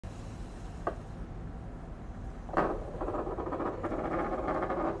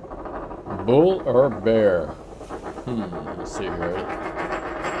Bull or bear? Let's see here.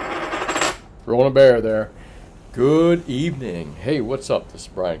 Throwing a bear there. Good evening. Hey, what's up? This is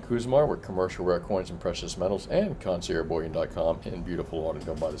Brian Kuzmar with Commercial Rare Coins and Precious Metals and conciergebullion.com in beautiful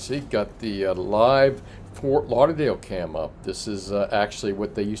Lauderdale by the Sea. Got the live Fort Lauderdale cam up. This is actually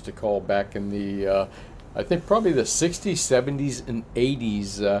what they used to call back in the, I think probably the 60s, 70s, and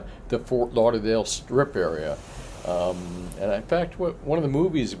 80s, the Fort Lauderdale strip area. And in fact, one of the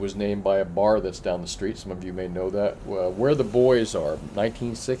movies was named by a bar that's down the street. Some of you may know that. Where the Boys Are,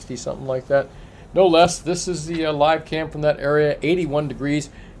 1960, something like that. No less, this is the live cam from that area, 81 degrees.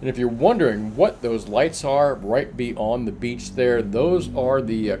 And if you're wondering what those lights are right beyond the beach there, those are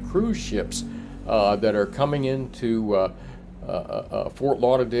the cruise ships that are coming into Fort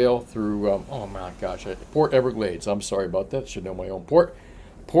Lauderdale through, oh my gosh, Port Everglades. I'm sorry about that, should know my own port.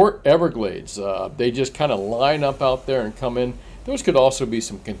 Port Everglades. They just kind of line up out there and come in. Those could also be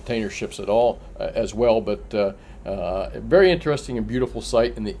some container ships as well, but very interesting and beautiful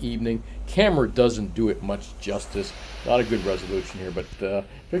sight in the evening. Camera doesn't do it much justice. Not a good resolution here, but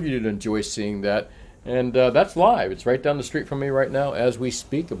figured you'd enjoy seeing that. And that's live. It's right down the street from me right now as we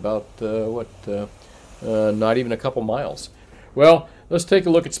speak, about not even a couple miles. Well, let's take a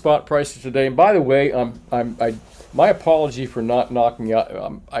look at spot prices today. And by the way, my apology for not knocking out.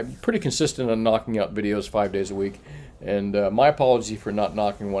 I'm pretty consistent on knocking out videos 5 days a week, and my apology for not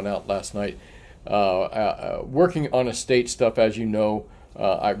knocking one out last night. Working on estate stuff, as you know,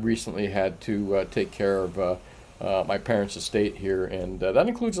 I recently had to take care of my parents' estate here, and that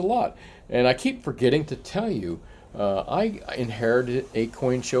includes a lot. And I keep forgetting to tell you, I inherited a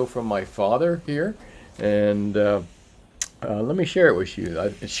coin show from my father here, and let me share it with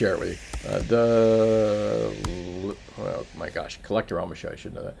you. Share it with you. Oh my gosh, Collectorama Show. I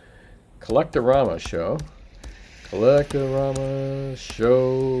should know that. Collectorama Show.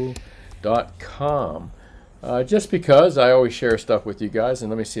 CollectoramaShow.com. Just because I always share stuff with you guys, and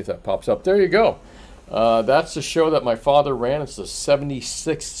let me see if that pops up. There you go. That's the show that my father ran. It's the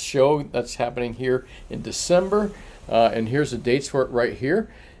 76th show that's happening here in December, and here's the dates for it right here.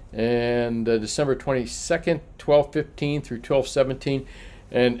 And December 22nd, 12/15 through 12/17.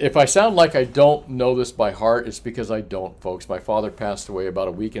 And if I sound like I don't know this by heart, it's because I don't, folks. My father passed away about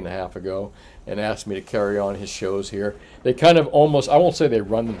a week and a half ago and asked me to carry on his shows here. They kind of almost, I won't say they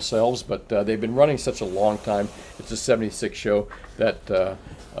run themselves, but they've been running such a long time. It's a 76 show that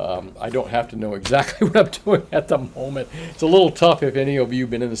I don't have to know exactly what I'm doing at the moment. It's a little tough if any of you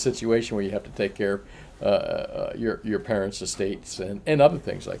have been in a situation where you have to take care of your parents' estates and other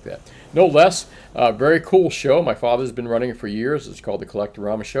things like that. No less, very cool show. My father's been running it for years. It's called the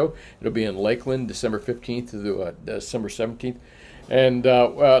Collectorama Show. It'll be in Lakeland, December 15th to December 17th. And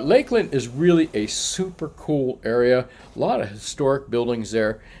Lakeland is really a super cool area. A lot of historic buildings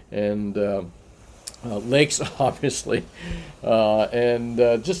there, and lakes, obviously,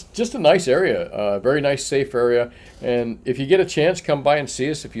 and just a nice area, very nice, safe area. And if you get a chance, come by and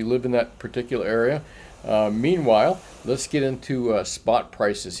see us if you live in that particular area. Meanwhile, let's get into spot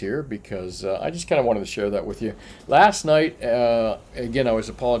prices here, because I just kind of wanted to share that with you. Last night, again, I was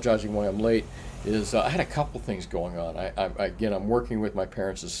apologizing why I'm late, I had a couple things going on. Again, I'm working with my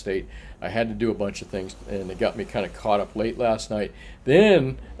parents' estate. I had to do a bunch of things, and it got me kind of caught up late last night.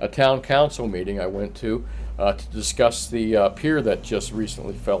 Then a town council meeting I went to discuss the pier that just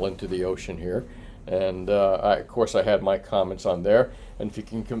recently fell into the ocean here. And of course, I had my comments on there. And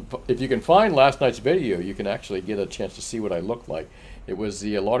if you can find last night's video, you can actually get a chance to see what I looked like. It was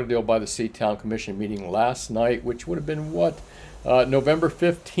the Lauderdale by the Sea Town Commission meeting last night, which would have been what, November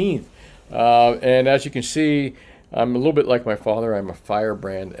 15th. And as you can see, I'm a little bit like my father. I'm a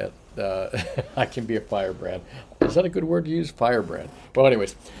firebrand at I can be a firebrand. Is that a good word to use? Firebrand. Well,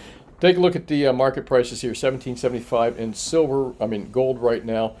 anyways, take a look at the market prices here. $17.75 in silver. I mean gold right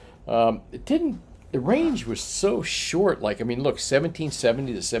now. The range was so short. Like, I mean, look,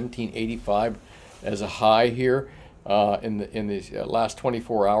 1770 to 1785 as a high here in the last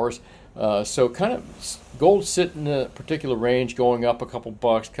 24 hours. So kind of gold sitting in a particular range, going up a couple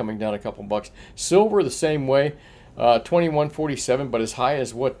bucks, coming down a couple bucks. Silver the same way, 2147, but as high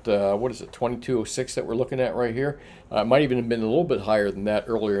as what is it, 2206 that we're looking at right here. It might even have been a little bit higher than that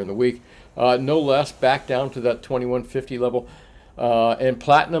earlier in the week. No less, back down to that 2150 level. And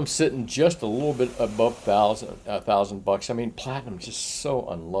platinum sitting just a little bit above $1,000 bucks. I mean, platinum just so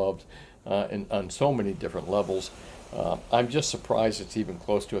unloved on so many different levels. I'm just surprised it's even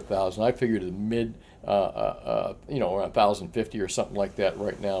close to 1,000. I figured it mid, around 1,050 or something like that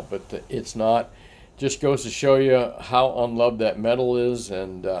right now, but it's not. Just goes to show you how unloved that metal is,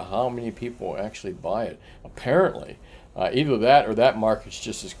 and how many people actually buy it. Apparently, Either that or that market's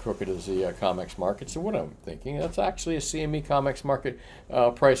just as crooked as the COMEX market. So what I'm thinking, that's actually a CME COMEX market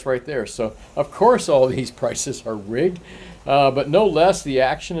price right there. So of course all these prices are rigged, but no less the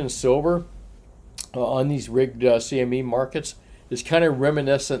action in silver on these rigged CME markets is kind of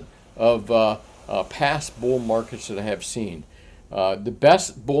reminiscent of past bull markets that I have seen. The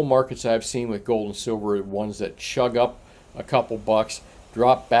best bull markets I've seen with gold and silver are ones that chug up a couple bucks,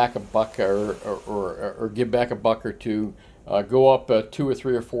 drop back a buck or give back a buck or two, go up $2 or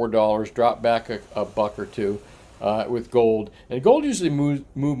 $3 or $4, drop back a buck or two with gold. And gold usually move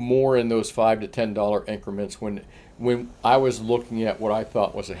more in those $5 to $10 increments when I was looking at what I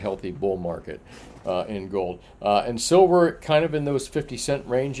thought was a healthy bull market in gold. And silver, kind of in those 50-cent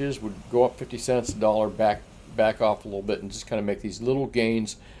ranges, would go up 50 cents, a dollar, back off a little bit, and just kind of make these little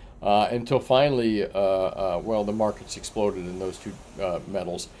gains until finally, well, the markets exploded in those two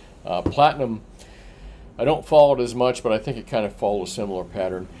metals. Platinum, I don't follow it as much, but I think it kind of followed a similar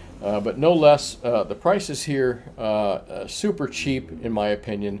pattern. But no less, the prices here, super cheap in my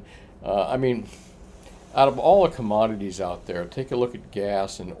opinion. I mean, out of all the commodities out there, take a look at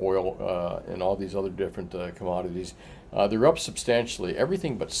gas and oil and all these other different commodities. They're up substantially,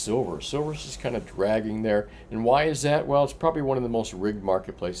 everything but silver. Silver's just kind of dragging there. And why is that? Well, it's probably one of the most rigged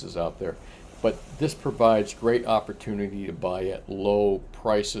marketplaces out there. But this provides great opportunity to buy at low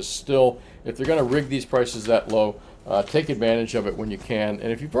prices. Still, if they're going to rig these prices that low, take advantage of it when you can.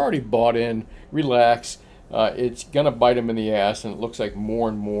 And if you've already bought in, relax. It's going to bite them in the ass, and it looks like more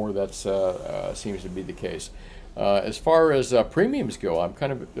and more that seems to be the case. As far as premiums go, I'm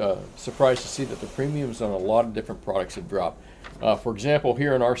kind of surprised to see that the premiums on a lot of different products have dropped. For example,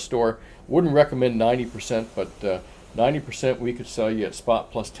 here in our store, wouldn't recommend 90%, but 90% we could sell you at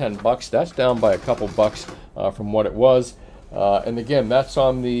spot plus 10 bucks. That's down by a couple bucks from what it was. And again, that's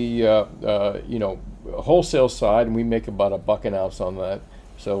on the you know, wholesale side, and we make about $1 an ounce on that.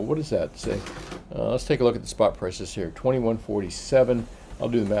 So what does that say? Let's take a look at the spot prices here. 21.47. I'll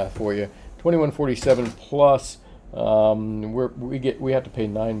do the math for you. 21.47 plus we have to pay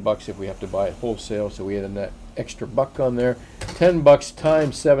 $9 if we have to buy it wholesale, so we had a net extra $1 on there. $10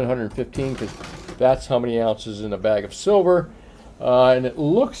 times 715, because that's how many ounces in a bag of silver, and it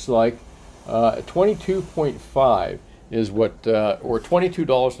looks like 22.5 is what, or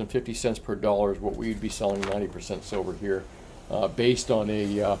 $22.50 per dollar is what we'd be selling 90% silver here, based on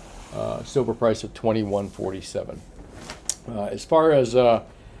a silver price of 21.47. As far as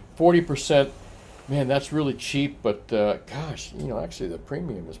 40%, man, that's really cheap, but gosh, you know, actually the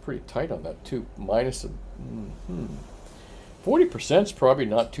premium is pretty tight on that too. Minus 40% is probably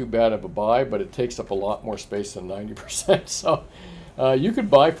not too bad of a buy, but it takes up a lot more space than 90%. So you could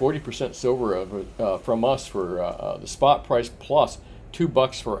buy 40% silver from us for the spot price plus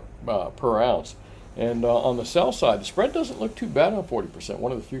 $2 for per ounce. And on the sell side, the spread doesn't look too bad on 40%.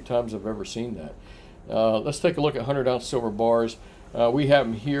 One of the few times I've ever seen that. Let's take a look at 100-ounce silver bars. We have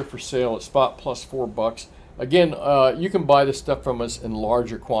them here for sale at spot plus $4. Again, you can buy this stuff from us in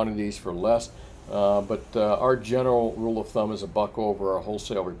larger quantities for less, but our general rule of thumb is $1 over our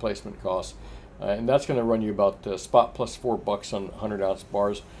wholesale replacement cost, and that's going to run you about spot plus $4 on 100-ounce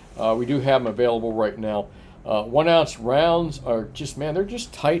bars. We do have them available right now. 1 ounce rounds are just, man, they're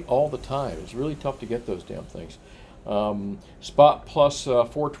just tight all the time. It's really tough to get those damn things. Spot plus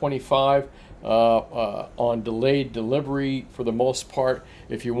 $4.25 on delayed delivery for the most part.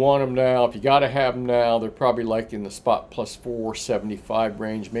 If you want them now, if you got to have them now, they're probably like in the spot plus $4.75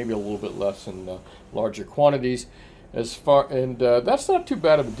 range, maybe a little bit less in larger quantities. And that's not too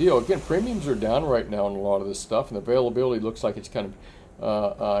bad of a deal. Again, premiums are down right now on a lot of this stuff, and the availability looks like it's kind of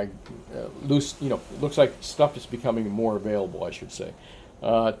loose, you know, looks like stuff is becoming more available, I should say.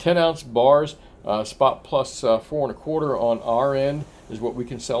 10-ounce bars, spot plus 4 1/4 on our end is what we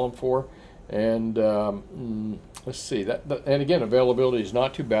can sell them for. And let's see, and again, availability is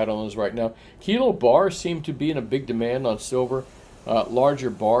not too bad on those right now. Kilo bars seem to be in a big demand on silver.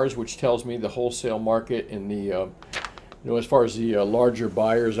 Larger bars, which tells me the wholesale market in the you know, as far as the larger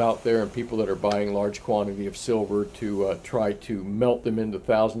buyers out there and people that are buying large quantity of silver to try to melt them into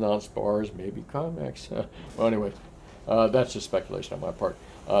 1,000-ounce bars, maybe COMEX. Well, anyway, that's just speculation on my part.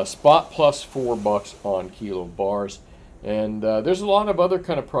 Spot plus $4 on kilo bars. And there's a lot of other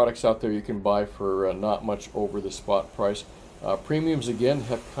kind of products out there you can buy for not much over the spot price. Premiums, again,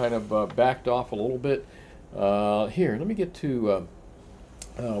 have kind of backed off a little bit. Here, let me get to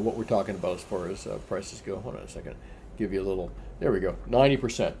what we're talking about as far as prices go. Hold on a second. Give you a little, there we go,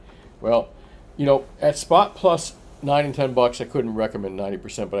 90%. Well, you know, at spot plus 9 and 10 bucks, I couldn't recommend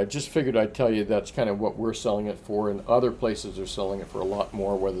 90%, but I just figured I'd tell you that's kind of what we're selling it for, and other places are selling it for a lot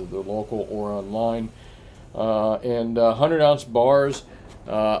more, whether they're local or online. and 100-ounce bars.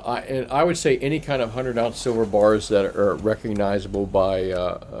 I would say any kind of 100-ounce silver bars that are recognizable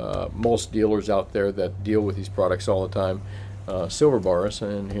by most dealers out there that deal with these products all the time. Silver bars,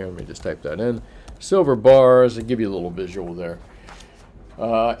 and here, let me just type that in. Silver bars, and give you a little visual there.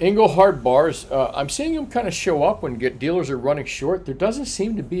 Engelhard bars, I'm seeing them kind of show up when dealers are running short. There doesn't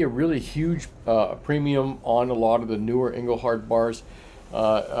seem to be a really huge premium on a lot of the newer Engelhard bars.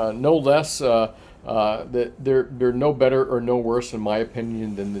 No less, they're no better or no worse, in my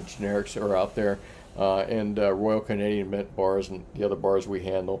opinion, than the generics that are out there. And Royal Canadian Mint bars and the other bars we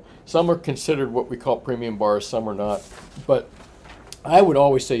handle. Some are considered what we call premium bars, some are not. But I would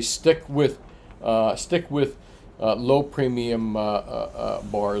always say stick with low premium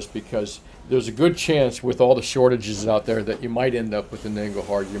bars, because there's a good chance with all the shortages out there that you might end up with an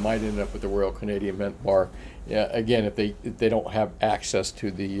Engelhard, you might end up with a Royal Canadian Mint bar. Again, if they don't have access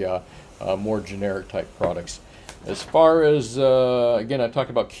to the more generic type products. As far as, again, I talked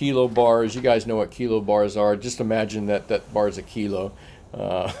about kilo bars. You guys know what kilo bars are. Just imagine that bar is a kilo.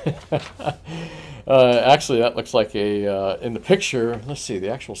 Actually, that looks like a, in the picture, let's see, the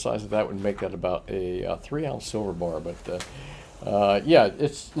actual size of that would make that about a 3-ounce silver bar. But yeah,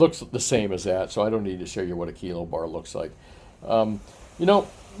 it looks the same as that, so I don't need to show you what a kilo bar looks like. You know,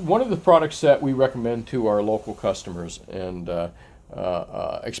 one of the products that we recommend to our local customers, and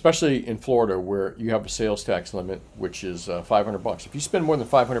especially in Florida, where you have a sales tax limit, which is $500. If you spend more than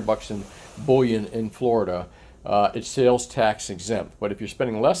 $500 in bullion in Florida, it's sales tax exempt. But if you're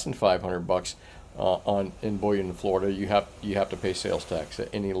spending less than $500 in bullion in Florida, you have to pay sales tax at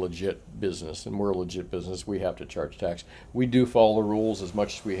any legit business, and we're a legit business. We have to charge tax. We do follow the rules as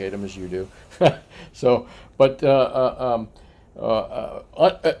much as we hate them as you do. So, but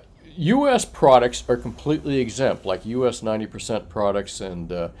U.S. products are completely exempt, like U.S. 90% products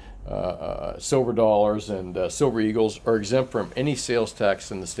and silver dollars and silver eagles are exempt from any sales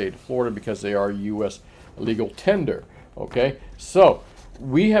tax in the state of Florida because they are U.S. legal tender. Okay, so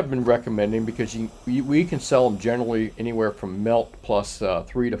we have been recommending, because we can sell them generally anywhere from melt plus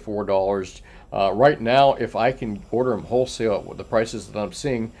 $3 to $4. Right now, if I can order them wholesale with the prices that I'm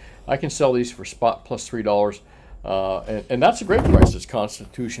seeing, I can sell these for spot plus $3. And that's a great price. It's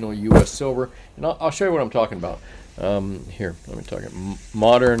constitutional U.S. silver, and I'll show you what I'm talking about. Here, let me talk about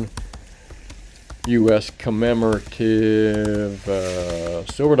modern U.S. commemorative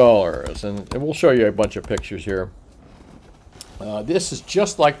silver dollars, and we'll show you a bunch of pictures here. This is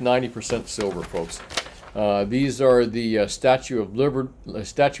just like 90% silver, folks. These are the Statue of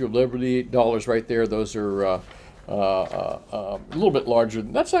Liberty dollars right there. Those are a little bit larger.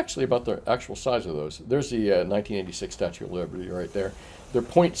 That's actually about the actual size of those. There's the 1986 Statue of Liberty right there. They're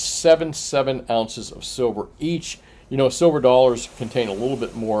 0.77 ounces of silver each. You know, silver dollars contain a little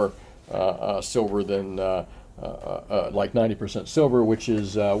bit more silver than like 90% silver, which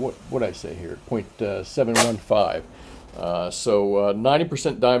is, what would I say here, 0.715. So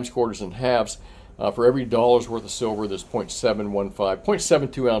 90% dimes, quarters, and halves. For every dollar's worth of silver, there's 0.715,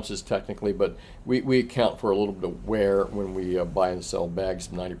 0.72 ounces technically, but we account for a little bit of wear when we buy and sell bags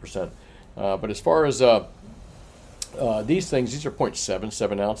of 90%. But as far as these things, these are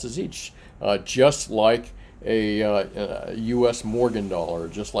 0.77 ounces each, just like a U.S. Morgan dollar,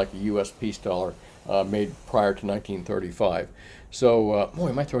 just like a U.S. peace dollar made prior to 1935. So,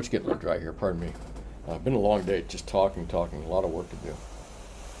 boy, my throat's getting a little dry here, pardon me. Been a long day, just talking, a lot of work to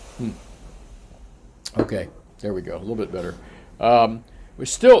do. Okay, there we go, a little bit better.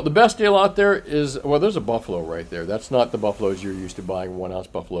 Still, the best deal out there is, well, there's a buffalo right there. That's not the buffaloes you're used to buying, 1-ounce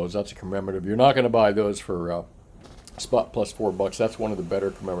buffaloes. That's a commemorative. You're not going to buy those for spot plus $4. That's one of the better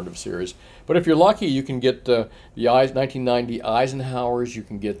commemorative series. But if you're lucky, you can get the 1990 Eisenhowers. You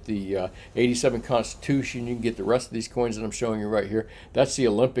can get the 87 Constitution. You can get the rest of these coins that I'm showing you right here. That's the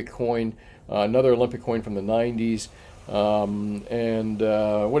Olympic coin, another Olympic coin from the 90s.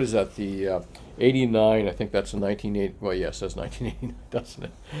 What is that? The 89, I think that's a 1980. Well, yes, that's 1980, doesn't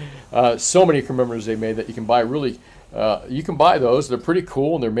it? So many commemoratives they made that you can buy. Really, you can buy those. They're pretty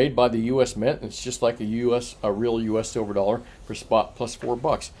cool, and they're made by the U.S. Mint. And it's just like a real U.S. silver dollar for spot plus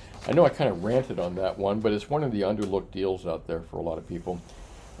 $4. I know I kind of ranted on that one, but it's one of the underlooked deals out there for a lot of people.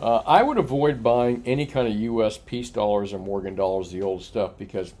 I would avoid buying any kind of U.S. peace dollars or Morgan dollars, the old stuff,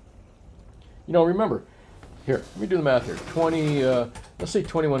 because, you know, remember. Here, let me do the math here. Let's say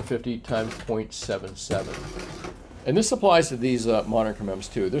 2150 times 0.77. And this applies to these modern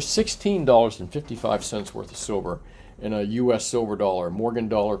commems too. There's $16.55 worth of silver in a U.S. silver dollar, Morgan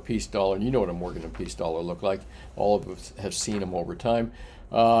dollar, peace dollar. And you know what a Morgan and peace dollar look like. All of us have seen them over time.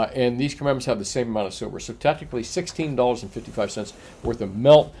 And these commemorations have the same amount of silver. So technically $16.55 worth of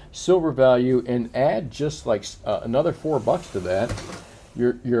melt silver value, and add just like another $4 to that.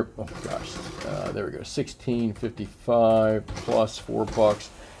 Your oh gosh, there we go, $16.55 plus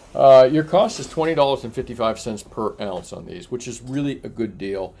 $4. Your cost is $20.55 per ounce on these, which is really a good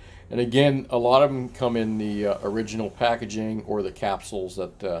deal. And again, a lot of them come in the original packaging or the capsules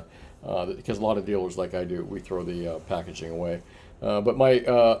that because a lot of dealers, like I do, we throw the packaging away. But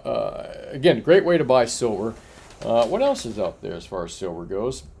again, great way to buy silver. What else is out there as far as silver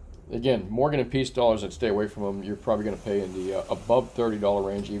goes? Again, Morgan and Peace dollars, I'd stay away from them. You're probably going to pay in the above $30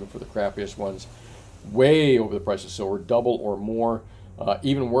 range, even for the crappiest ones. Way over the price of silver, double or more,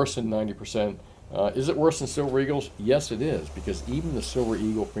 even worse than 90%. Is it worse than Silver Eagles? Yes, it is, because even the Silver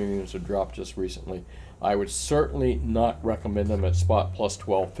Eagle premiums have dropped just recently. I would certainly not recommend them at spot plus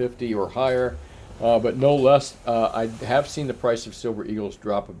 $12.50 or higher, but no less. I have seen the price of Silver Eagles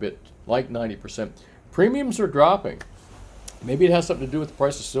drop a bit, like 90%. Premiums are dropping. Maybe it has something to do with the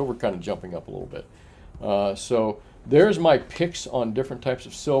price of silver kind of jumping up a little bit. So there's my picks on different types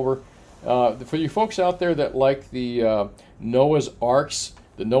of silver. For you folks out there that like the Noah's Arks,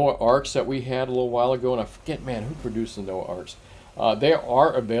 the Noah Arks that we had a little while ago, and I forget, man, who produced the Noah Arks. They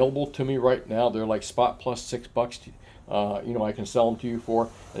are available to me right now. They're like spot plus $6. You know, I can sell them to you for.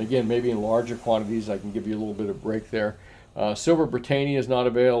 And again, maybe in larger quantities, I can give you a little bit of break there. Silver Britannia is not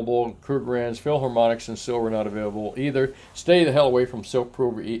available. Krugerrands, Philharmonics, and silver not available either. Stay the hell away from silk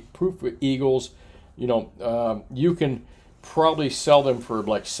proof Eagles. You know, you can probably sell them for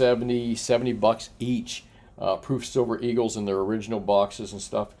like $70 each. Proof silver Eagles in their original boxes and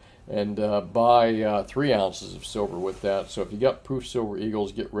stuff, and buy 3 ounces of silver with that. So if you got proof silver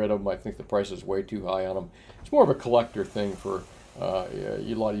Eagles, get rid of them. I think the price is way too high on them. It's more of a collector thing for a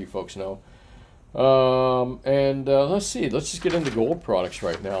lot of you folks know. Let's see, let's just get into gold products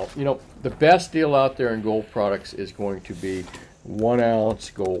right now. You know, the best deal out there in gold products is going to be 1 ounce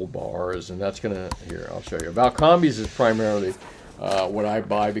gold bars, and that's gonna, here, I'll show you. Valcombis is primarily what I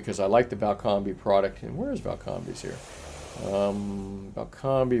buy because I like the Valcombi product. And where is Valcombi's here?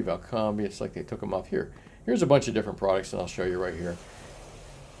 Valcombi, it's like they took them off here. Here's a bunch of different products, and I'll show you right here.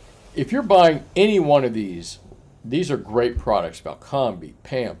 If you're buying any one of these are great products. Valcombi,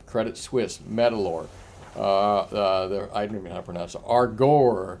 PAMP, Credit Suisse, Metalor, I don't even know how to pronounce it,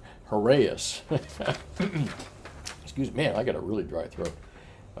 Argor, Heraeus. Excuse me, man, I got a really dry throat.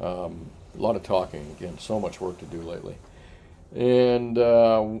 A lot of talking, again, so much work to do lately. And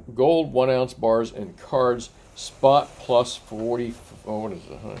gold 1 ounce bars and cards, spot plus 40, oh, what is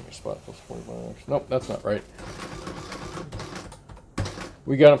it? Spot plus 45. Nope, that's not right.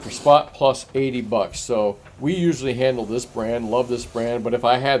 We got them for spot plus $80. So we usually handle this brand, love this brand, but if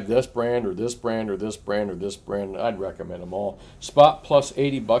I had this brand or this brand or this brand or this brand, I'd recommend them all. Spot plus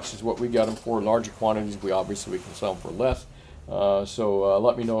 $80 is what we got them for. Larger quantities, we can sell them for less. So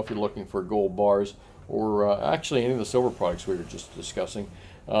let me know if you're looking for gold bars or actually any of the silver products we were just discussing.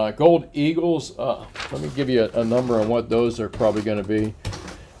 Gold Eagles, let me give you a number on what those are probably going to be.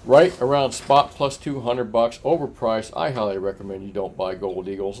 Right around spot plus $200, overpriced. I highly recommend you don't buy Gold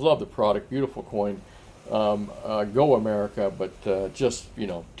Eagles. Love the product, beautiful coin. Go America, but just, you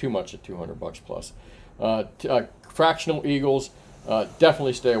know, too much at $200 plus. Fractional Eagles,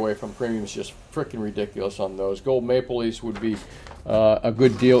 definitely stay away from. Premiums just freaking ridiculous on those. Gold Maple Leafs would be a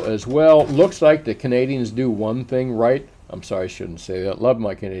good deal as well. Looks like the Canadians do one thing right. I'm sorry, I shouldn't say that. Love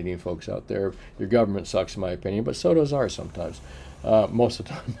my Canadian folks out there. Your government sucks, in my opinion, but so does ours sometimes. Most of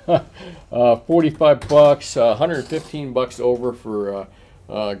the time. $45, $115 over for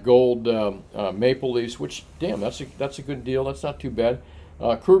gold Maple Leafs, which, damn, that's a good deal. That's not too bad.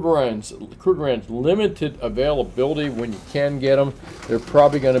 Krugerrands limited availability when you can get them. They're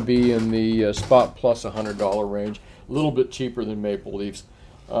probably going to be in the spot plus $100 range, a little bit cheaper than Maple Leafs.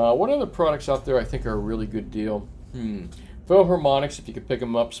 What other products out there I think are a really good deal? Philharmonics, if you could pick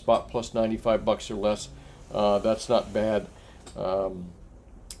them up, spot plus $95 or less. That's not bad.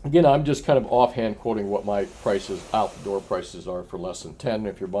 Again, I'm just kind of offhand quoting what my prices, out-the-door prices are for less than 10.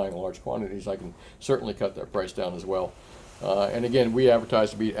 If you're buying large quantities, I can certainly cut that price down as well. And again, we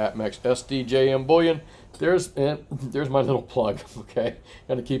advertise to be at Max SDJM Bullion. There's my little plug, okay?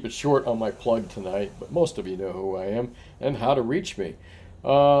 Got to keep it short on my plug tonight, but most of you know who I am and how to reach me.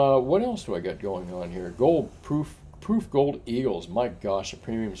 What else do I got going on here? Proof Gold Eagles. My gosh, the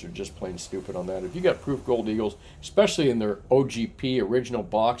premiums are just plain stupid on that. If you got Proof Gold Eagles, especially in their OGP original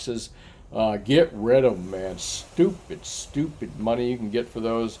boxes, get rid of them, man. Stupid money you can get for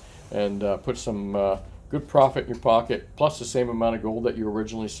those, and put some good profit in your pocket, plus the same amount of gold that you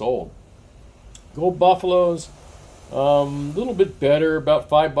originally sold. Gold Buffaloes, little bit better, about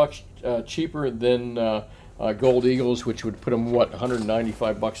 $5 cheaper than Gold Eagles, which would put them, what,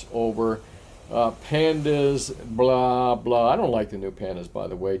 195 bucks over. Pandas, blah, blah. I don't like the new Pandas, by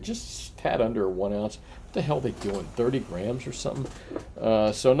the way. Just a tad under 1 ounce. What the hell are they doing, 30 grams or something?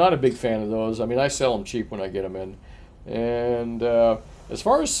 So not a big fan of those. I mean, I sell them cheap when I get them in. And as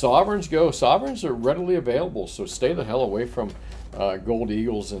far as sovereigns go, sovereigns are readily available, so stay the hell away from Gold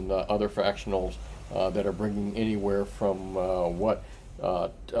Eagles and other fractionals that are bringing anywhere from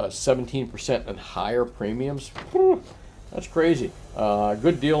 17% and higher premiums. Whew, that's crazy.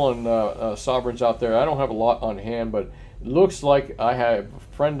 Good deal on sovereigns out there. I don't have a lot on hand, but it looks like I have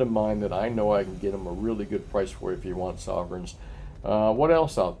a friend of mine that I know I can get him a really good price for if you want sovereigns. What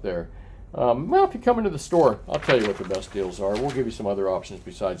else out there? Well, if you come into the store, I'll tell you what the best deals are. We'll give you some other options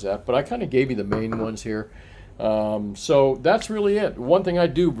besides that, but I kind of gave you the main ones here. So that's really it. One thing I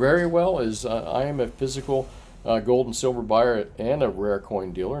do very well is I am a physical gold and silver buyer and a rare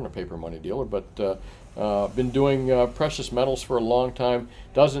coin dealer and a paper money dealer, but been doing precious metals for a long time.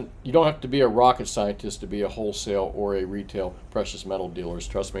 You don't have to be a rocket scientist to be a wholesale or a retail precious metal dealer.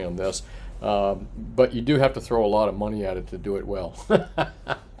 Trust me on this. But you do have to throw a lot of money at it to do it well.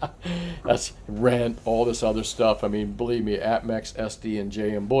 That's rent, all this other stuff. I mean, believe me, APMEX, SD, and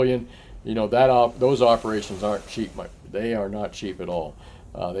JM Bullion, you know, those operations aren't cheap. They are not cheap at all.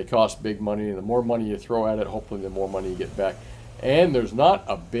 They cost big money, and the more money you throw at it, hopefully the more money you get back. And there's not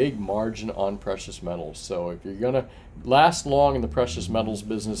a big margin on precious metals. So if you're going to last long in the precious metals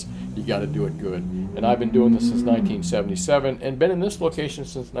business, you got to do it good. And I've been doing this since 1977 and been in this location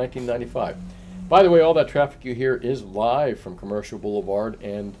since 1995. By the way, all that traffic you hear is live from Commercial Boulevard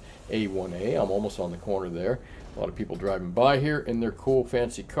and A1A. I'm almost on the corner there. A lot of people driving by here in their cool,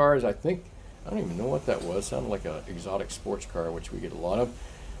 fancy cars. I don't even know what that was. Sounded like an exotic sports car, which we get a lot of.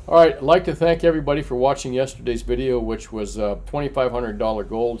 All right, I'd like to thank everybody for watching yesterday's video, which was $2,500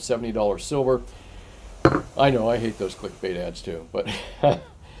 gold, $70 silver. I know, I hate those clickbait ads too, but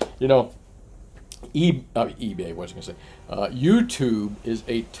you know, eBay, what was I going to say? YouTube is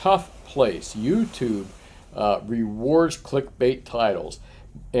a tough place. YouTube rewards clickbait titles.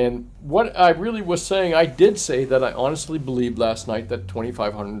 And what I really was saying, I did say that I honestly believed last night that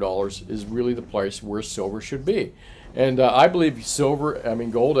 $2,500 is really the price where silver should be. And I believe silver at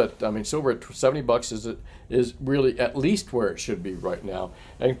 70 bucks is really at least where it should be right now.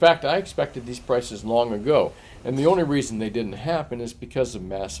 And in fact, I expected these prices long ago. And the only reason they didn't happen is because of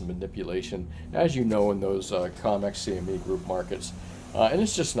massive manipulation, as you know, in those COMEX CME group markets. And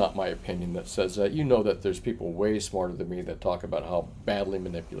it's just not my opinion that says that. You know that there's people way smarter than me that talk about how badly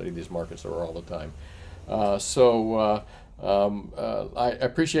manipulated these markets are all the time. I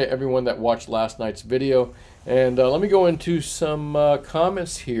appreciate everyone that watched last night's video. And let me go into some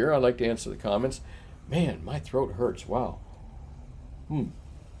comments here. I'd like to answer the comments. Man, my throat hurts. Wow.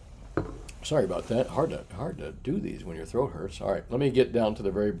 Sorry about that. Hard to do these when your throat hurts. All right, let me get down to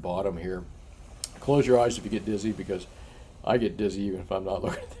the very bottom here. Close your eyes if you get dizzy, because I get dizzy even if I'm not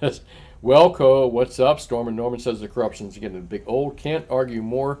looking at this. Welco, what's up? Storm and Norman says the corruption's getting big old. Can't argue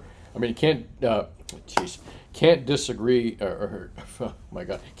more. I mean, can't disagree. Oh my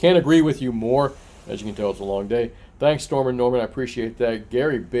God, can't agree with you more. As you can tell, it's a long day. Thanks, Storm and Norman. I appreciate that.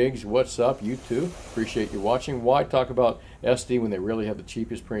 Gary Biggs, what's up? You too. Appreciate you watching. Why talk about SD when they really have the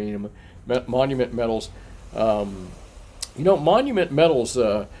cheapest premium? Monument Metals. You know, Monument Metals.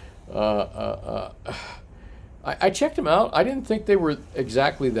 I checked them out. I didn't think they were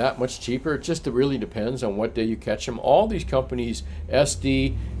exactly that much cheaper. It just really depends on what day you catch them. All these companies,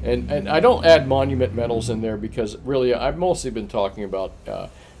 SD, and I don't add Monument Metals in there because really I've mostly been talking about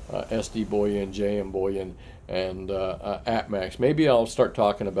SD Bullion, JM Bullion, and APMEX. Maybe I'll start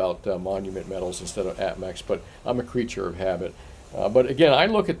talking about Monument Metals instead of APMEX, but I'm a creature of habit. But again, I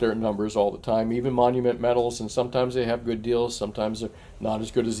look at their numbers all the time, even Monument Metals, and sometimes they have good deals, sometimes they're not as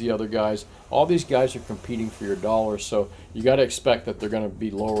good as the other guys. All these guys are competing for your dollars, so you got to expect that they're going to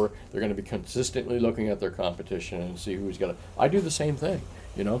be lower. They're going to be consistently looking at their competition and see who's got to. I do the same thing,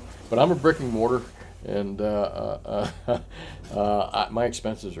 you know, but I'm a brick and mortar, and my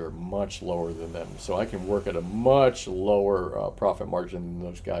expenses are much lower than them, so I can work at a much lower profit margin than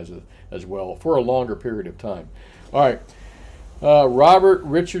those guys as well for a longer period of time. All right. Robert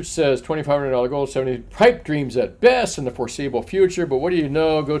Richards says $2,500 gold, 70 pipe dreams at best in the foreseeable future. But what do you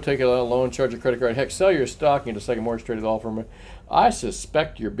know? Go take a loan, charge a credit card. Heck, sell your stock into second mortgage traded all from it. I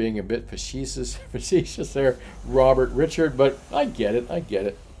suspect you're being a bit facetious there, Robert Richard. But I get it. I get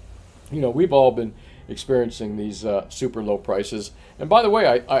it. You know, we've all been experiencing these super low prices. And by the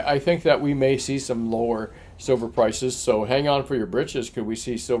way, I think that we may see some lower silver prices. So hang on for your britches. Could we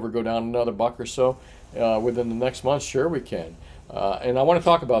see silver go down another buck or so? within the next month? Sure we can. And I want to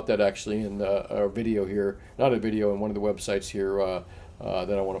talk about that actually in a video here, not a video, in one of the websites here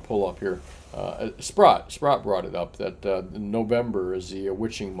that I want to pull up here. Sprott brought it up that November is the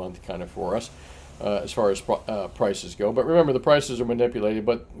witching month kind of for us as far as prices go. But remember, the prices are manipulated,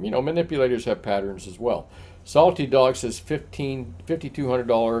 but manipulators have patterns as well. Salty Dog says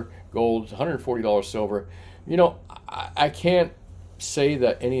 $5,200 gold, $140 silver. I can't say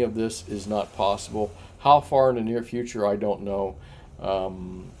that any of this is not possible. How far in the near future, I don't know.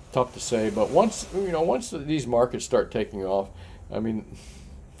 Tough to say. But once these markets start taking off, I mean,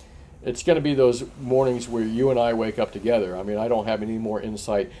 it's going to be those mornings where you and I wake up together. I mean, I don't have any more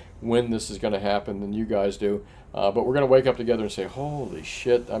insight when this is going to happen than you guys do. But we're going to wake up together and say, holy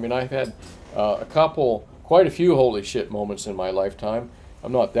shit. I mean, I've had quite a few holy shit moments in my lifetime.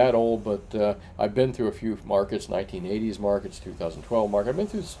 I'm not that old, but I've been through a few markets, 1980s markets, 2012 market. I've been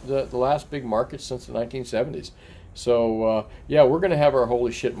through the last big markets since the 1970s. So, yeah, we're going to have our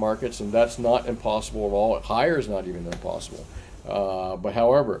holy shit markets, and that's not impossible at all. Higher is not even impossible. But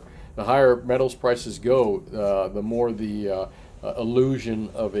however, the higher metals prices go, the more the illusion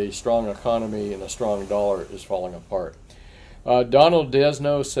of a strong economy and a strong dollar is falling apart. Donald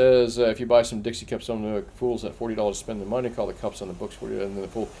Desno says, if you buy some Dixie cups on the fools at $40 to spend the money, call the cups on the books $40 and then the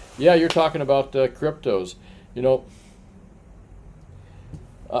fool. Yeah, you're talking about cryptos.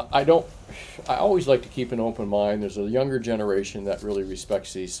 I always like to keep an open mind. There's a younger generation that really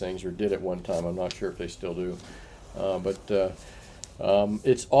respects these things, or did at one time. I'm not sure if they still do. But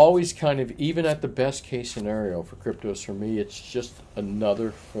it's always kind of, even at the best case scenario for cryptos, for me, it's just another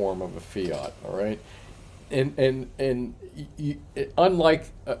form of a fiat, all right? Unlike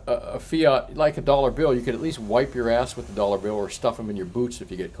a fiat, like a dollar bill, you could at least wipe your ass with the dollar bill or stuff them in your boots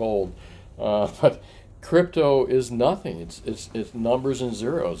if you get cold. But crypto is nothing. It's numbers and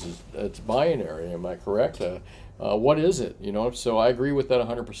zeros. It's binary. Am I correct? What is it? So I agree with that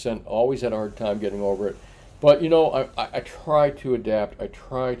 100%. Always had a hard time getting over it. But I try to adapt. I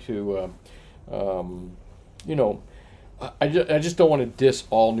try to I just don't want to diss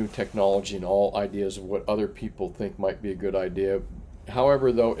all new technology and all ideas of what other people think might be a good idea.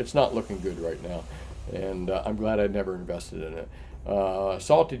 However, though, it's not looking good right now, and I'm glad I never invested in it.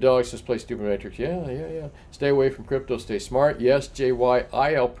 Salty Dog says, play Stupid Matrix. Yeah. Stay away from crypto. Stay smart. Yes,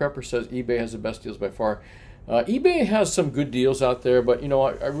 JYIL Prepper says eBay has the best deals by far. eBay has some good deals out there, but,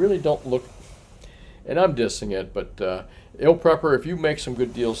 I really don't look, and I'm dissing it, but Il Prepper, if you make some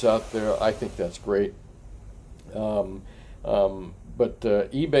good deals out there, I think that's great. But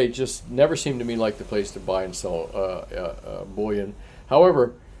eBay just never seemed to me like the place to buy and sell bullion.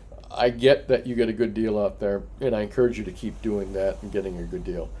 However, I get that you get a good deal out there, and I encourage you to keep doing that and getting a good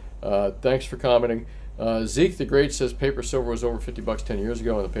deal. Thanks for commenting. Zeke the Great says paper silver was over $50 10 years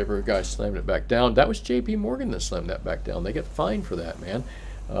ago, and the paper guy slammed it back down. That was J.P. Morgan that slammed that back down. They get fined for that, man.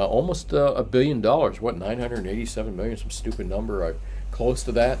 Almost $1 billion. What, 987 million? Some stupid number. Close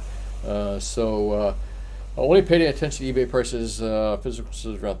to that. Only paying attention to eBay prices. Physical is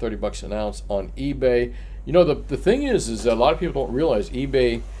around $30 an ounce on eBay. The thing is a lot of people don't realize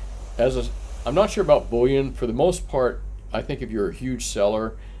eBay, I'm not sure about bullion. For the most part, I think if you're a huge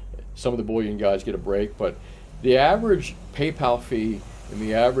seller, some of the bullion guys get a break. But the average PayPal fee and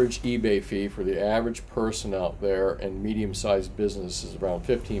the average eBay fee for the average person out there and medium-sized business is around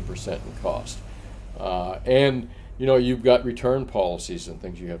 15% in cost. And you've got return policies and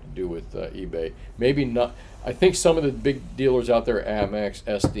things you have to do with eBay. Maybe not. I think some of the big dealers out there, Amex,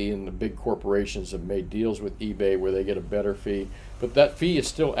 SD, and the big corporations have made deals with eBay where they get a better fee, but that fee is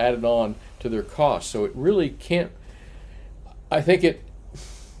still added on to their cost. So it really can't. I think it.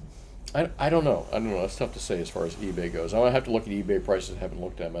 I don't know. It's tough to say as far as eBay goes. I'm gonna have to look at eBay prices. I haven't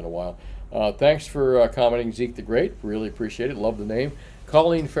looked at them in a while. Thanks for commenting, Zeke the Great. Really appreciate it. Love the name.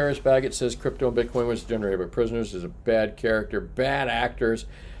 Colleen Ferris Baggett says crypto and Bitcoin was generated by prisoners. Is a bad character, bad actors.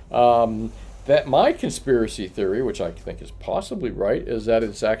 That my conspiracy theory, which I think is possibly right, is that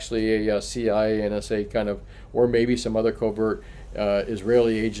it's actually a CIA, NSA kind of, or maybe some other covert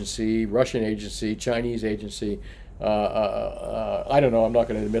Israeli agency, Russian agency, Chinese agency. I don't know. I'm not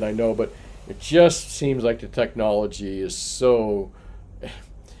going to admit I know, but it just seems like the technology is so.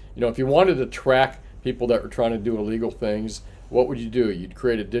 If you wanted to track people that were trying to do illegal things, what would you do? You'd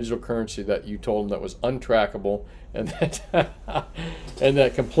create a digital currency that you told them that was untrackable and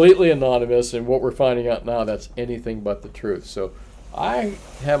that completely anonymous. And what we're finding out now, that's anything but the truth. So I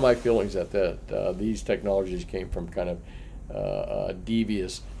have my feelings that these technologies came from kind of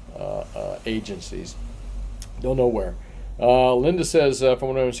devious agencies. Don't know where. Linda says, from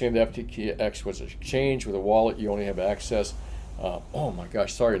what I understand, the FTX was an exchange with a wallet. You only have access. Oh my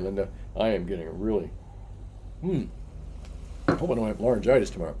gosh, sorry, Linda. I am getting really I hope I don't have laryngitis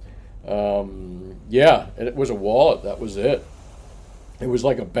tomorrow. Yeah, and it was a wallet. That was it. It was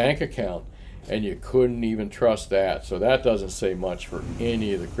like a bank account, and you couldn't even trust that. So that doesn't say much for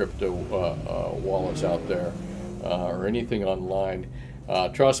any of the crypto wallets out there or anything online.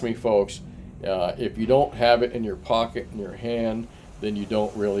 Trust me, folks, if you don't have it in your pocket, in your hand, then you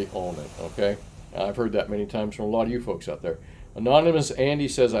don't really own it, okay? I've heard that many times from a lot of you folks out there. Anonymous Andy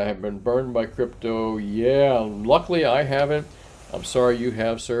says, I have been burned by crypto. Yeah, luckily I haven't. I'm sorry you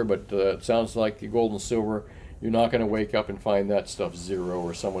have, sir, but it sounds like your gold and silver, you're not going to wake up and find that stuff zero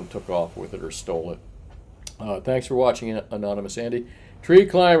or someone took off with it or stole it. Thanks for watching, Anonymous Andy. Tree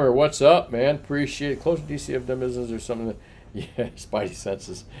Climber, what's up, man? Appreciate it. Close to DC of done business or something. Yeah, spidey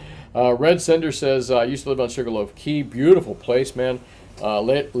senses. Red Sender says, I used to live on Sugarloaf Key. Beautiful place, man.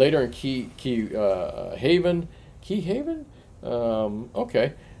 Later in Key Haven. Key Haven?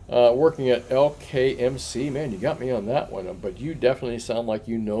 Okay. Working at LKMC. Man, you got me on that one. But you definitely sound like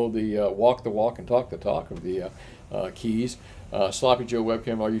you know the walk the walk and talk the talk of the Keys. Sloppy Joe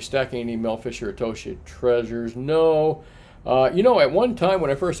Webcam, are you stacking any Melfish or Atoshi treasures? No. You know, at one time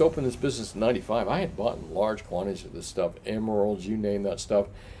when I first opened this business in '95, I had bought large quantities of this stuff, emeralds, you name that stuff.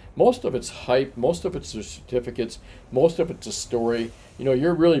 Most of it's hype, most of it's certificates, most of it's a story. You know,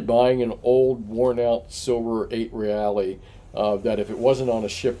 you're really buying an old, worn-out silver 8 reale that if it wasn't on a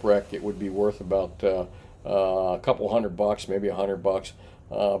shipwreck, it would be worth about a couple $100, maybe $100.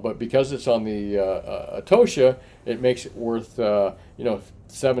 But because it's on the Atosha, it makes it worth you know,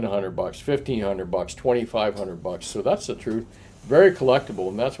 $700, $1,500, $2,500. So that's the truth. Very collectible,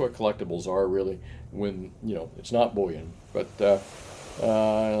 and that's what collectibles are really. When you know it's not bullion, but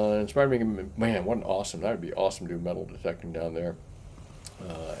inspired me. Man, what an awesome! That would be awesome to do metal detecting down there.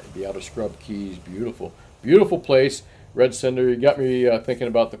 Be out of Scrub Keys, beautiful, beautiful place. Red Sender, you got me thinking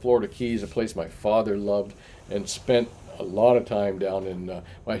about the Florida Keys, a place my father loved and spent a lot of time down in.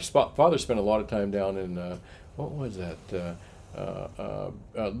 My father spent a lot of time down in what was that?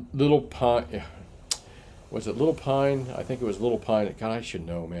 Little Pine. Was it Little Pine? I think it was Little Pine. God, I should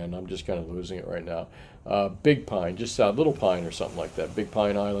know, man. I'm just kind of losing it right now. Big Pine, just Little Pine or something like that. Big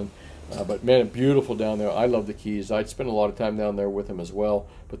Pine Island. But man, beautiful down there. I love the Keys. I'd spend a lot of time down there with him as well.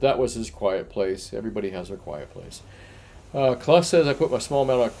 But that was his quiet place. Everybody has their quiet place. Cluff says, I put my small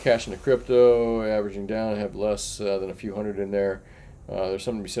amount of cash into crypto, averaging down. I have less than a few hundred in there. There's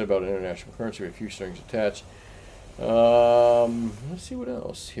something to be said about international currency with a few strings attached. Let's see what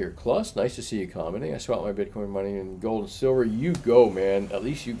else here. Cluss, nice to see you commenting. I swapped my Bitcoin money in gold and silver. You go, man. At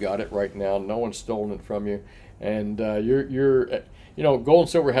least you got it right now. No one's stolen it from you. And you know, gold and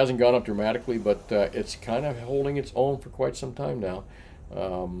silver hasn't gone up dramatically, but it's kind of holding its own for quite some time now.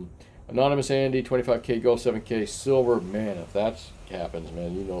 Anonymous Andy, 25K gold, 7K silver. Man, if that happens,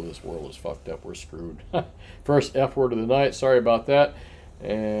 man, you know this world is fucked up. We're screwed. First F word of the night. Sorry about that.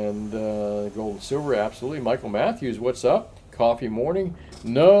 And gold and silver, absolutely. Michael Matthews, what's up? Coffee morning?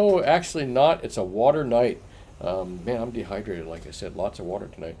 No, actually not. It's a water night. Man, I'm dehydrated, like I said. Lots of water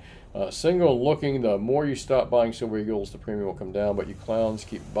tonight. Single looking, the more you stop buying silver eagles, the premium will come down, but you clowns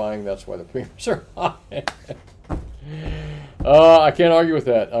keep buying. That's why the premiums are high. I can't argue with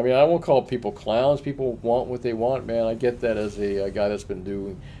that. I mean, I won't call people clowns. People want what they want, man. I get that as a guy that's been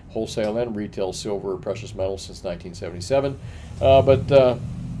doing wholesale and retail silver, precious metals since 1977.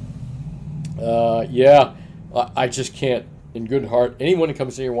 Yeah, I just can't, in good heart. Anyone who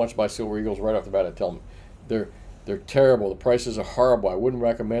comes in here and wants to buy silver eagles, right off the bat, I tell them they're terrible. The prices are horrible. I wouldn't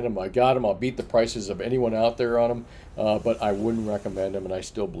recommend them. I got them. I'll beat the prices of anyone out there on them, but I wouldn't recommend them, and I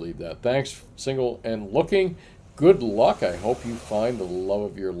still believe that. Thanks, single and looking. Good luck. I hope you find the love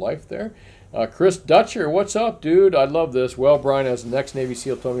of your life there. Chris Dutcher, what's up, dude? I love this. Well, Brian, as the next Navy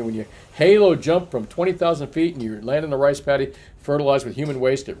SEAL told me, when you halo jump from 20,000 feet and you land in the rice paddy fertilized with human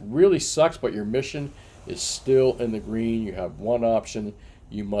waste, it really sucks, but your mission is still in the green. You have one option.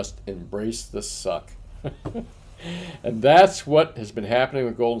 You must embrace the suck. And that's what has been happening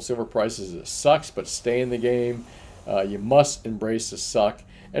with gold and silver prices. It sucks, but stay in the game. You must embrace the suck.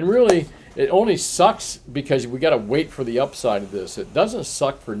 And really, it only sucks because we got to wait for the upside of this. It doesn't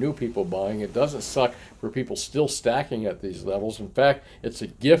suck for new people buying. It doesn't suck for people still stacking at these levels. In fact, it's a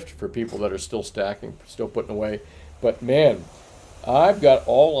gift for people that are still stacking, still putting away. But man, I've got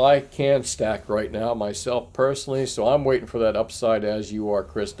all I can stack right now myself personally, so I'm waiting for that upside as you are,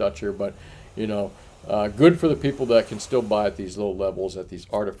 Chris Dutcher. But, you know, good for the people that can still buy at these low levels, at these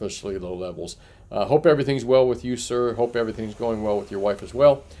artificially low levels. Hope everything's well with you, sir. Hope everything's going well with your wife as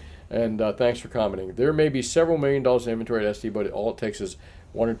well. And thanks for commenting. There may be several $1 million in inventory at SD, but all it takes is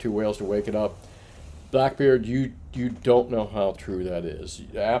 1 or 2 whales to wake it up. Blackbeard, you don't know how true that is.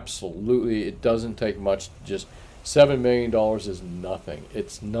 Absolutely, it doesn't take much. Just $7 million is nothing.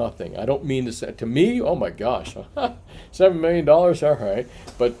 It's nothing. I don't mean to say, to me, oh my gosh, $7 million, all right.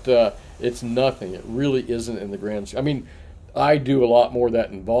 But it's nothing. It really isn't in the grand. I mean, I do a lot more of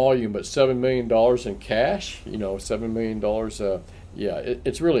that in volume, but $7 million in cash, you know, $7 million, yeah,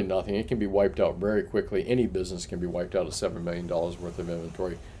 it's really nothing. It can be wiped out very quickly. Any business can be wiped out of $7 million worth of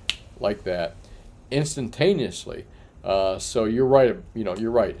inventory like that instantaneously. So you're right. You know,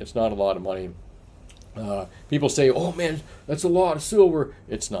 you're right. It's not a lot of money. People say, "Oh man, that's a lot of silver."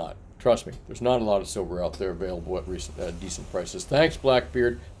 It's not. Trust me. There's not a lot of silver out there available at decent prices. Thanks,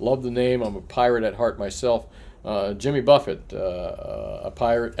 Blackbeard. Love the name. I'm a pirate at heart myself. Jimmy Buffett, a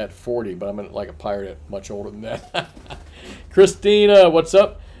pirate at 40, but I'm like a pirate at much older than that. Christina, what's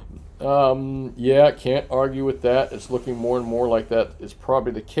up? Yeah, can't argue with that. It's looking more and more like that is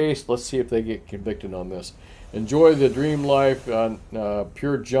probably the case. Let's see if they get convicted on this. Enjoy the dream life.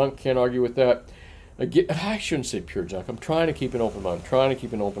 Pure junk, can't argue with that. Again, I shouldn't say pure junk. I'm trying to keep an open mind. I'm trying to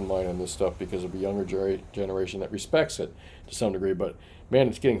keep an open mind on this stuff because of a younger generation that respects it to some degree. But man,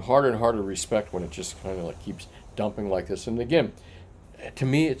 it's getting harder and harder to respect when it just kind of like keeps dumping like this. And again, to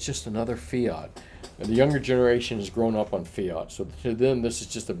me, it's just another fiat. And the younger generation has grown up on fiat, so to them, this is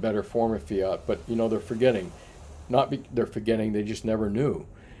just a better form of fiat. But you know, they're forgetting. They're forgetting. They just never knew.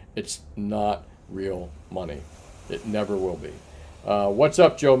 It's not real money. It never will be. What's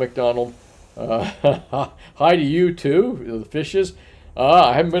up, Joe McDonald? Hi to you too, the fishes.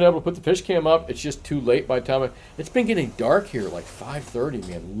 I haven't been able to put the fish cam up. It's just too late by the time it's been getting dark here, like 5:30,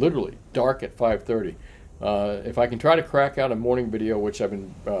 man. Literally dark at 5:30. If I can try to crack out a morning video, which I've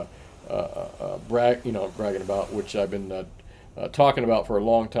been bragging about, which I've been talking about for a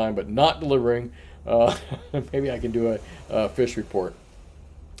long time, but not delivering. Maybe I can do a fish report.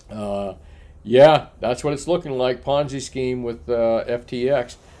 Yeah, that's what it's looking like. Ponzi scheme with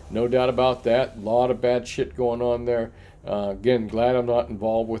FTX. No doubt about that. A lot of bad shit going on there. Again, glad I'm not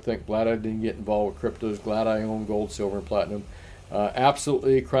involved with it. Glad I didn't get involved with cryptos. Glad I own gold, silver, and platinum.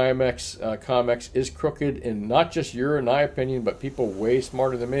 Absolutely, COMEX is crooked, in not just your and my opinion, but people way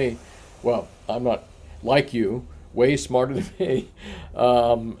smarter than me. Well, I'm not like you, way smarter than me.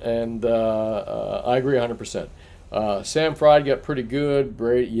 And I agree 100%. Sam Fried got pretty good.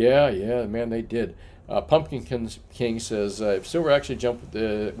 Yeah, man, they did. Pumpkin King says, if silver actually jumped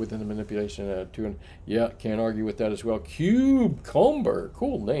within the manipulation yeah, can't argue with that as well. Cube Comber,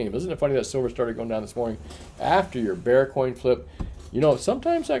 cool name. Isn't it funny that silver started going down this morning after your bear coin flip? You know,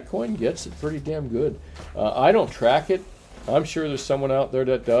 sometimes that coin gets it pretty damn good. I don't track it. I'm sure there's someone out there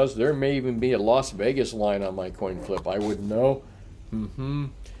that does. There may even be a Las Vegas line on my coin flip. I wouldn't know.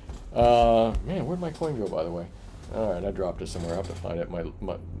 Man, where'd my coin go, by the way? All right, I dropped it somewhere. I have to find it. I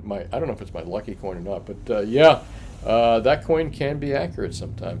don't know if it's my lucky coin or not, but yeah, that coin can be accurate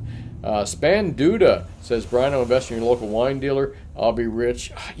sometime. Spanduda says, Brian, I'll invest in your local wine dealer. I'll be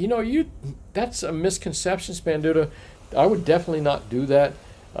rich. You know, that's a misconception, Spanduda. I would definitely not do that.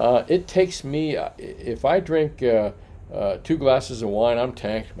 It takes me, if I drink 2 glasses of wine, I'm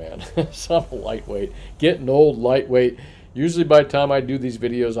tanked, man. So I'm lightweight, getting old, lightweight. Usually by the time I do these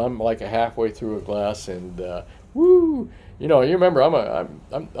videos, I'm like halfway through a glass, and woo! You know, you remember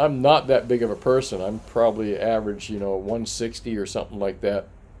I'm not that big of a person. I'm probably average, you know, 160 or something like that.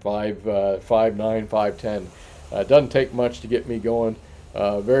 5'9", 5'10". It doesn't take much to get me going.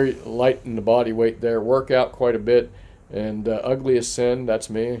 Very light in the body weight there. Work out quite a bit. And ugly as sin, that's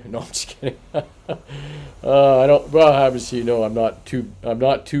me. No, I'm just kidding. I don't. Well, obviously, you know, I'm not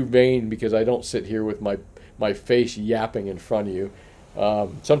too vain, because I don't sit here with my face yapping in front of you.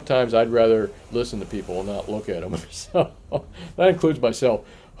 Sometimes I'd rather listen to people and not look at them. So that includes myself.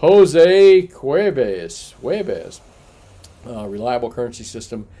 Jose Cuevas. Reliable currency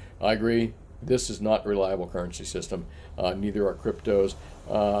system. I agree. This is not a reliable currency system. Neither are cryptos.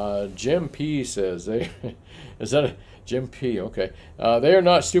 Jim P says, is that a Jim P? Okay. They are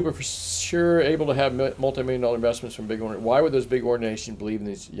not stupid for sure, able to have multi-million-dollar investments from big organizations. Why would those big organizations believe in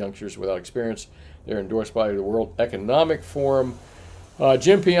these youngsters without experience? They're endorsed by the World Economic Forum.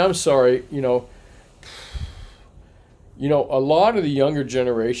 Jim P, I'm sorry, you know, a lot of the younger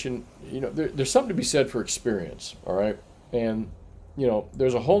generation, you know, there's something to be said for experience, all right? And, you know,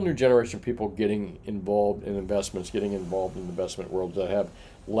 there's a whole new generation of people getting involved in investments, getting involved in the investment world that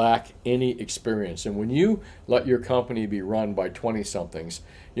lack any experience. And when you let your company be run by 20-somethings,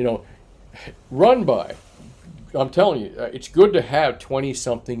 you know, I'm telling you, it's good to have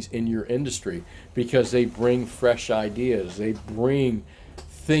 20-somethings in your industry, because they bring fresh ideas. They bring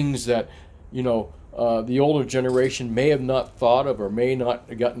things that, you know, the older generation may have not thought of or may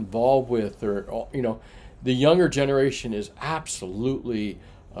not got involved with, or the younger generation is absolutely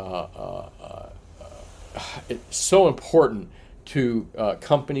it's so important to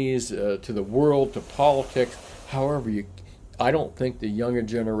companies, to the world, to politics. However, I don't think the younger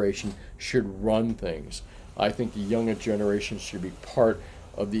generation should run things. I think the younger generation should be part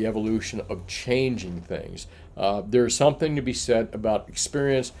of the evolution of changing things. There's something to be said about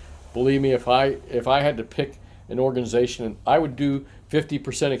experience. Believe me, if I had to pick an organization, I would do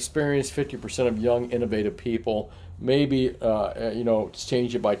 50% experience, 50% of young, innovative people. Maybe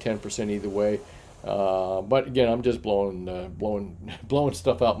change it by 10% either way. But again, I'm just blowing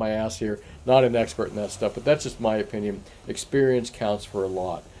stuff out my ass here. Not an expert in that stuff, but that's just my opinion. Experience counts for a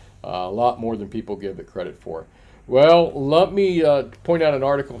lot more than people give it credit for. Well, let me point out an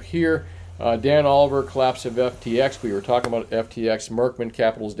article here. Dan Oliver, collapse of FTX. We were talking about FTX. Merkman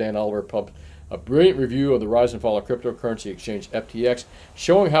Capital's Dan Oliver published a brilliant review of the rise and fall of cryptocurrency exchange FTX,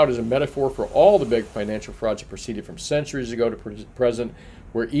 showing how it is a metaphor for all the big financial frauds that proceeded from centuries ago to present,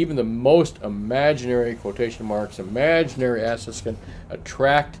 where even the most imaginary, quotation marks, imaginary assets can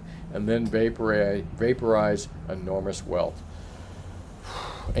attract and then vaporize enormous wealth.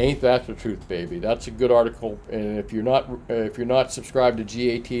 Ain't that the truth, baby? That's a good article, and if you're not subscribed to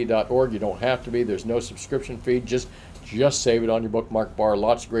GATA.org, you don't have to be. There's no subscription fee. Just save it on your bookmark bar.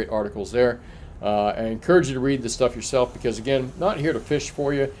 Lots of great articles there. I encourage you to read this stuff yourself because, again, not here to fish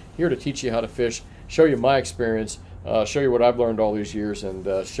for you, here to teach you how to fish, show you my experience, show you what I've learned all these years,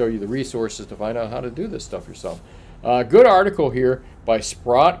 and show you the resources to find out how to do this stuff yourself. Good article here by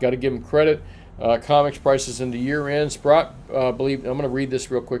Sprott. Got to give him credit. Comics prices into year end. Sprott, I'm going to read this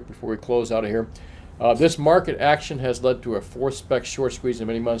real quick before we close out of here. This market action has led to a forced spec short squeeze in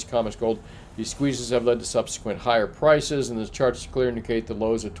many months. Comics gold. These squeezes have led to subsequent higher prices, and the charts clearly indicate the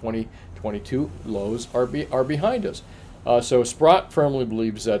lows of 2022 lows are behind us. So Sprott firmly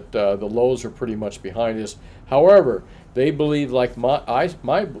believes that the lows are pretty much behind us. However, they believe, like my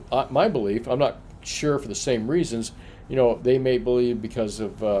belief, I'm not sure for the same reasons. They may believe because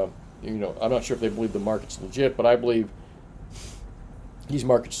of I'm not sure if they believe the market's legit, but I believe these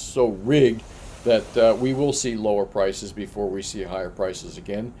markets are so rigged that we will see lower prices before we see higher prices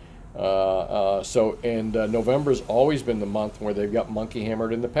again. November's always been the month where they've got monkey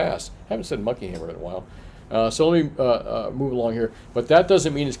hammered in the past. Haven't said monkey hammered in a while. So let me move along here. But that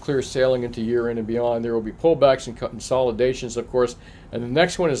doesn't mean it's clear sailing into year end and beyond. There will be pullbacks and consolidations, of course. And the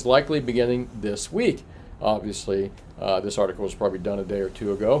next one is likely beginning this week. Obviously, this article was probably done a day or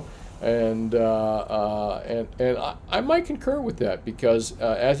two ago. And I might concur with that because,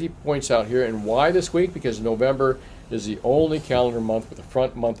 as he points out here, and why this week? Because November is the only calendar month with a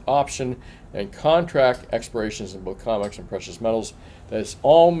front month option and contract expirations in both comics and precious metals. That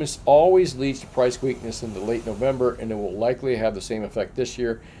almost always leads to price weakness into late November, and it will likely have the same effect this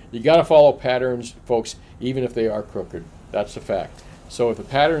year. You got to follow patterns, folks, even if they are crooked. That's a fact. So if the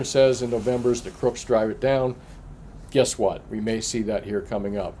pattern says in November's the crooks drive it down, guess what? We may see that here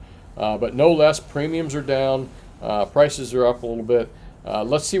coming up. But no less, premiums are down, prices are up a little bit.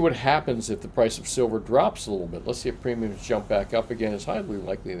 Let's see what happens if the price of silver drops a little bit. Let's see if premiums jump back up again. It's highly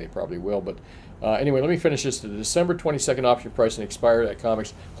likely they probably will. But anyway, let me finish this. The December 22nd option pricing expired at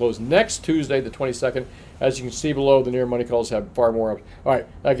comics closed next Tuesday, the 22nd. As you can see below, the near money calls have far more up. All right,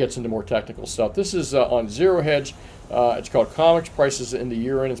 that gets into more technical stuff. This is on Zero Hedge. It's called Comics Prices into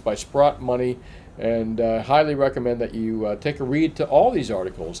Year End. It's by Sprott Money. And highly recommend that you take a read to all these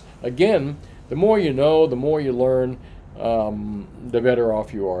articles. Again, the more you know, the more you learn, the better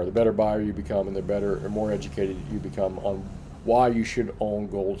off you are, the better buyer you become, and the better or more educated you become on why you should own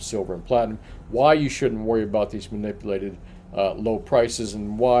gold, silver, and platinum, why you shouldn't worry about these manipulated low prices,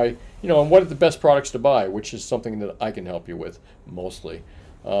 and why, and what are the best products to buy, which is something that I can help you with mostly.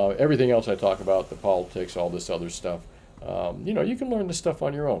 Everything else I talk about, the politics, all this other stuff, you can learn this stuff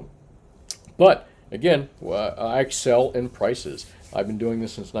on your own. But again, I excel in prices. I've been doing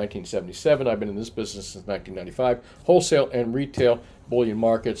this since 1977. I've been in this business since 1995. Wholesale and retail bullion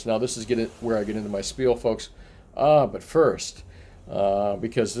markets. Now this is where I get into my spiel, folks. But first,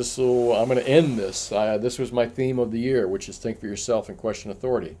 because I'm going to end this. This was my theme of the year, which is Think for Yourself and Question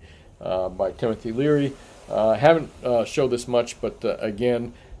Authority, by Timothy Leary. Haven't showed this much, but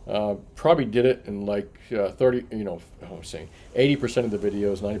again, probably did it in like 80% of the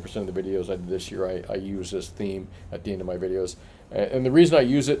videos, 90% of the videos I did this year, I use this theme at the end of my videos. And the reason I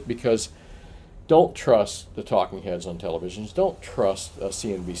use it, because don't trust the talking heads on televisions. Don't trust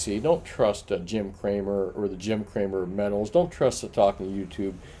CNBC. Don't trust Jim Cramer or the Jim Cramer Metals. Don't trust the talking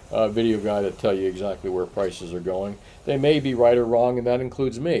YouTube video guy that tell you exactly where prices are going. They may be right or wrong, and that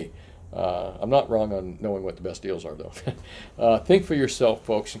includes me. I'm not wrong on knowing what the best deals are, though. Think for yourself,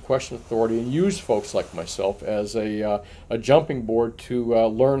 folks, and question authority, and use folks like myself as a jumping board to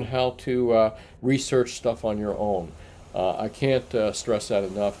learn how to research stuff on your own. I can't stress that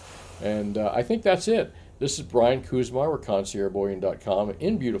enough, and I think that's it. This is Brian Kuzmar with conciergebullion.com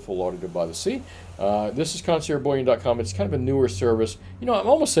in beautiful Lauderdale by the Sea. This is conciergebullion.com. It's kind of a newer service. You know, I'm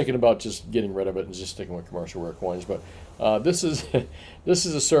almost thinking about just getting rid of it and just sticking with commercial rare coins. But this is this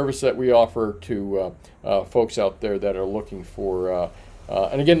is a service that we offer to folks out there that are looking for.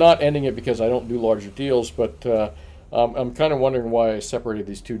 And again, not ending it because I don't do larger deals, but I'm kind of wondering why I separated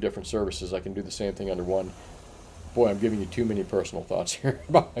these two different services. I can do the same thing under one. Boy, I'm giving you too many personal thoughts here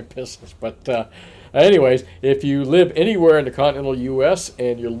about my business. But anyways, if you live anywhere in the continental U.S.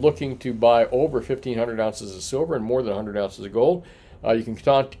 and you're looking to buy over 1,500 ounces of silver and more than 100 ounces of gold, you can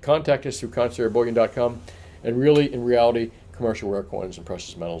contact us through conciergebullion.com, and really, in reality, commercial rare coins and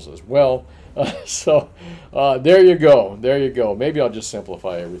precious metals as well. So there you go. There you go. Maybe I'll just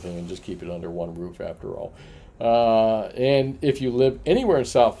simplify everything and just keep it under one roof after all. And if you live anywhere in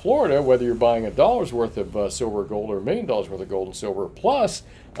South Florida, whether you're buying $1 worth of silver or gold or $1 million worth of gold and silver plus,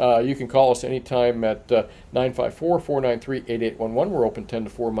 you can call us anytime at 954-493-8811. We're open 10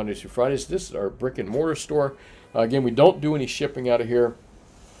 to 4 Mondays through Fridays. This is our brick and mortar store. Again, we don't do any shipping out of here.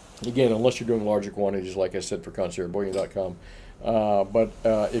 Again, unless you're doing larger quantities, like I said, for conciergebullion.com. But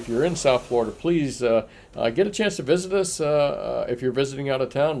if you're in South Florida, please get a chance to visit us. If you're visiting out of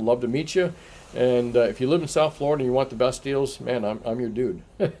town, love to meet you. And if you live in South Florida and you want the best deals, man, I'm your dude.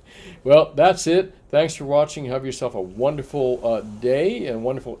 Well, that's it. Thanks for watching. Have yourself a wonderful day and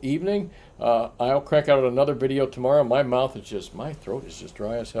wonderful evening. I'll crank out another video tomorrow. My throat is just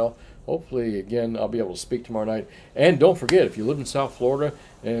dry as hell. Hopefully, again, I'll be able to speak tomorrow night. And don't forget, if you live in South Florida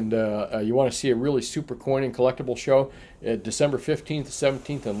and you want to see a really super coin and collectible show, December 15th,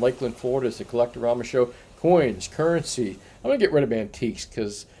 17th in Lakeland, Florida is the Collectorama Show. Coins, currency. I'm going to get rid of antiques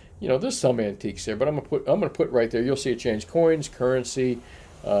because, you know, there's some antiques there, but I'm gonna put right there. You'll see a change: coins, currency,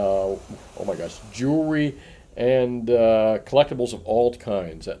 oh my gosh, jewelry, and collectibles of all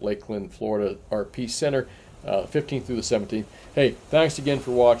kinds at Lakeland, Florida, RP Center, 15th through the 17th. Hey, thanks again for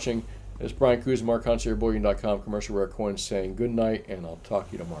watching. It's Brian Kuzmar, conciergebullion.com, commercial rare coins, saying good night, and I'll talk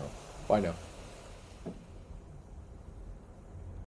to you tomorrow. Bye now.